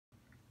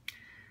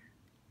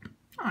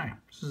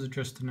This is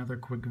just another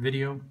quick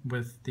video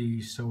with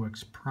the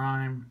Soeks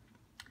Prime.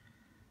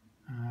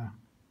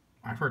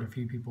 I've heard a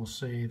few people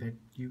say that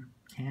you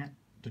can't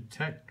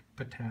detect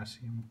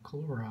potassium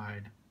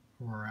chloride,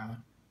 or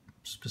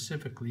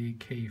specifically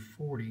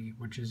K40,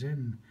 which is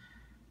in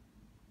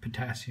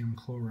potassium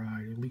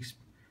chloride, at least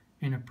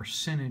in a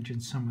percentage in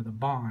some of the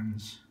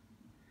bonds.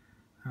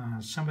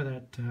 Some of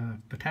that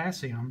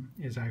potassium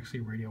is actually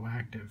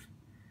radioactive,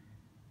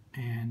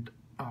 and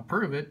I'll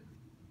prove it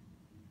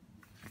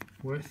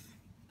with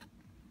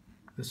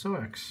the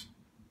Soeks.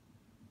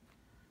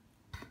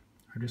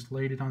 I just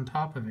laid it on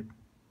top of it,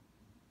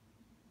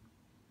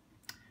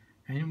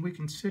 and we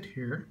can sit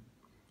here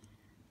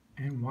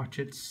and watch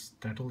it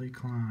steadily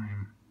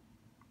climb.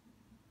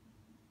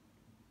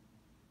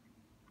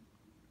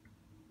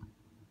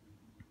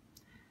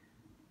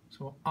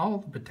 So all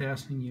the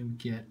potassium you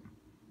get,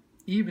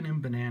 even in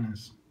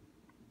bananas,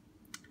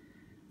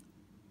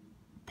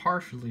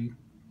 partially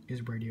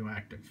is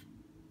radioactive.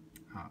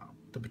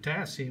 The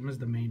potassium is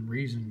the main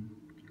reason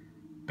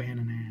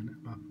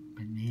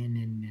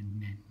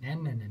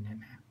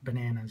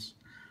bananas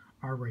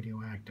are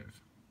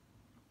radioactive.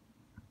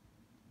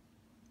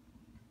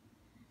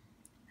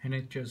 And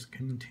it just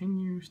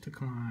continues to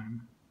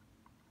climb.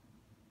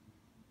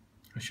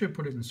 I should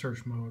put it in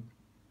search mode.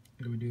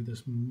 It would do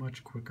this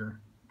much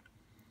quicker,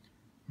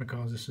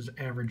 because this is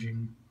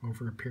averaging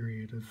over a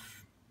period of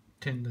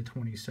 10 to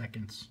 20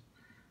 seconds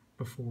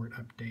before it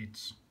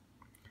updates.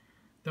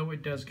 Though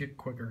it does get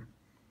quicker.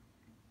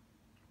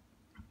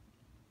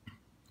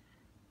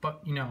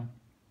 But, you know,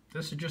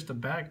 this is just a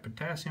bag of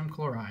potassium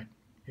chloride.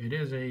 It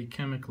is a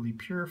chemically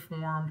pure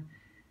form.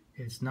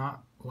 It's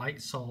not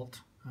light salt.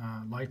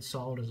 Light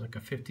salt is like a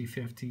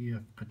 50-50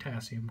 of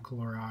potassium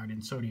chloride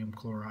and sodium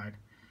chloride.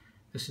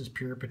 This is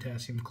pure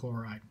potassium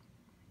chloride.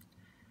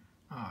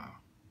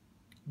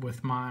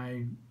 With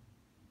my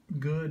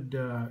good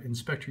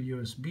inspector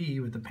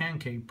USB with the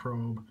pancake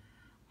probe,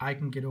 I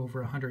can get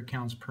over 100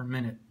 counts per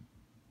minute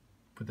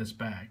with this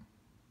bag.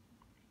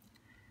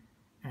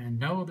 And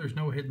no, there's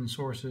no hidden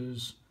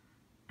sources,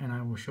 and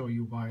I will show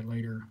you why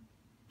later,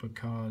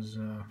 because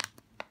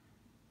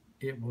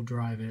it will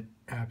drive it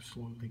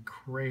absolutely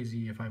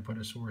crazy if I put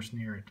a source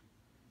near it.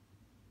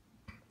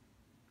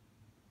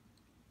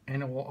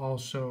 And it will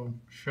also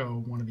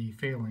show one of the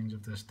failings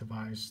of this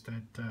device,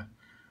 that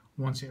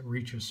once it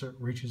reaches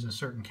a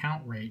certain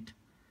count rate,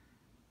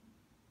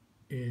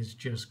 is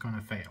just going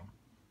to fail.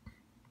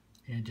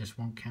 It just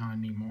won't count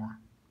anymore.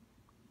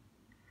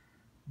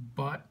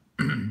 But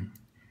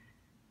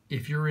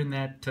if you're in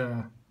that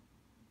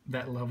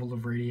level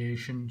of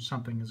radiation,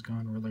 something has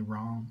gone really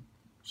wrong.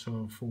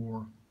 So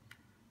for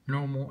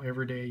normal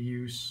everyday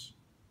use,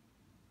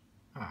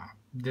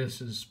 this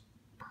is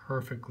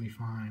perfectly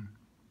fine.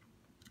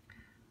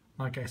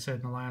 Like I said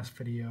in the last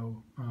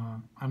video,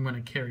 I'm going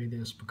to carry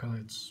this because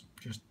it's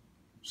just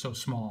so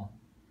small.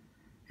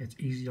 It's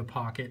easy to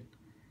pocket,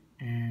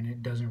 and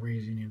it doesn't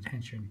raise any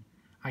attention.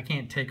 I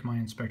can't take my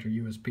inspector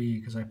USB,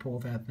 because I pull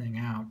that thing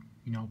out,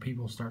 you know,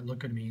 people start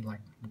looking at me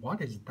like,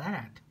 what is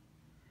that?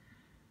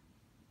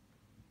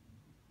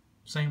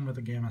 Same with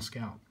the Gamma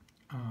Scout.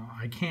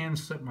 I can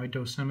slip my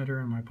dosimeter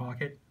in my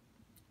pocket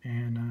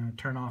and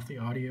turn off the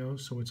audio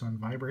so it's on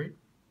vibrate,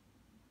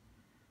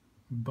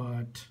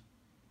 but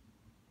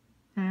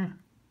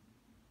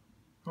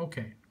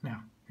okay,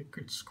 now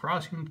it's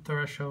crossing the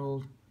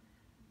threshold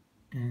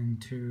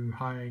into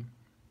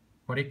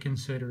what it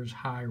considers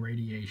high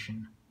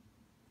radiation.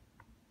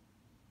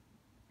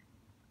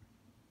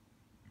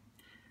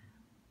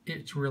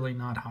 It's really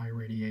not high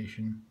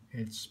radiation.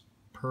 It's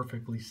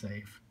perfectly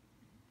safe.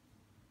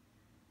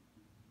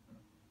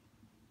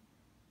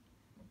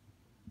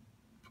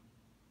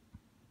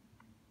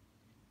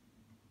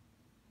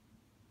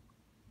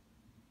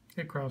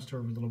 It crossed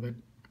over a little bit.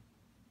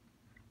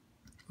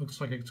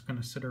 Looks like it's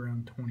going to sit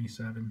around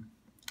 27.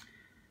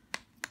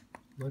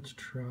 Let's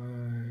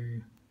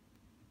try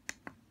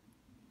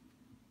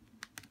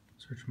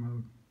search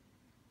mode,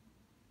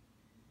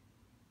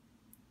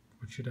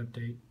 which should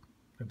update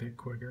a bit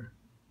quicker.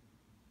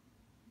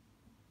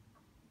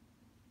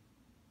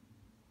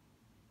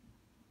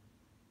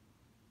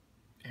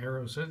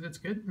 Arrow says it's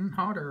getting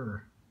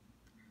hotter.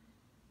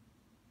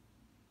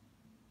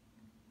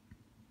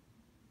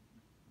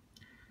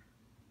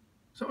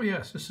 So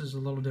yes, this is a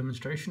little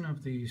demonstration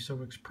of the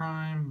Soeks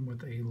Prime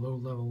with a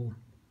low-level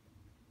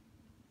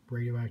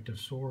radioactive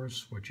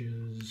source, which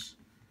is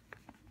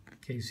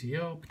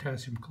KCl,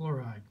 potassium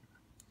chloride.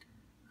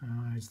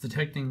 It's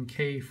detecting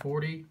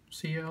K40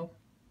 Cl,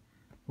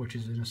 which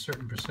is in a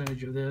certain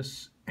percentage of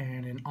this,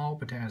 and in all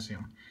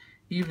potassium.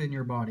 Even in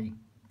your body,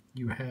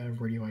 you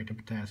have radioactive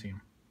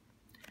potassium.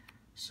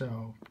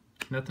 So,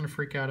 nothing to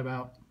freak out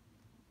about.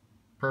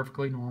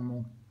 Perfectly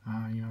normal.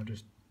 You know,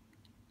 just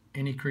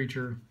any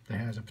creature that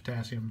has a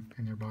potassium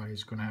in their body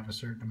is going to have a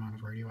certain amount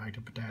of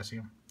radioactive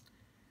potassium.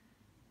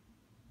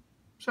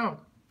 So,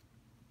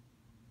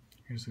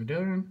 here's the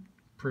video.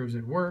 Proves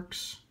it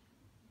works.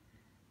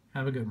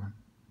 Have a good one.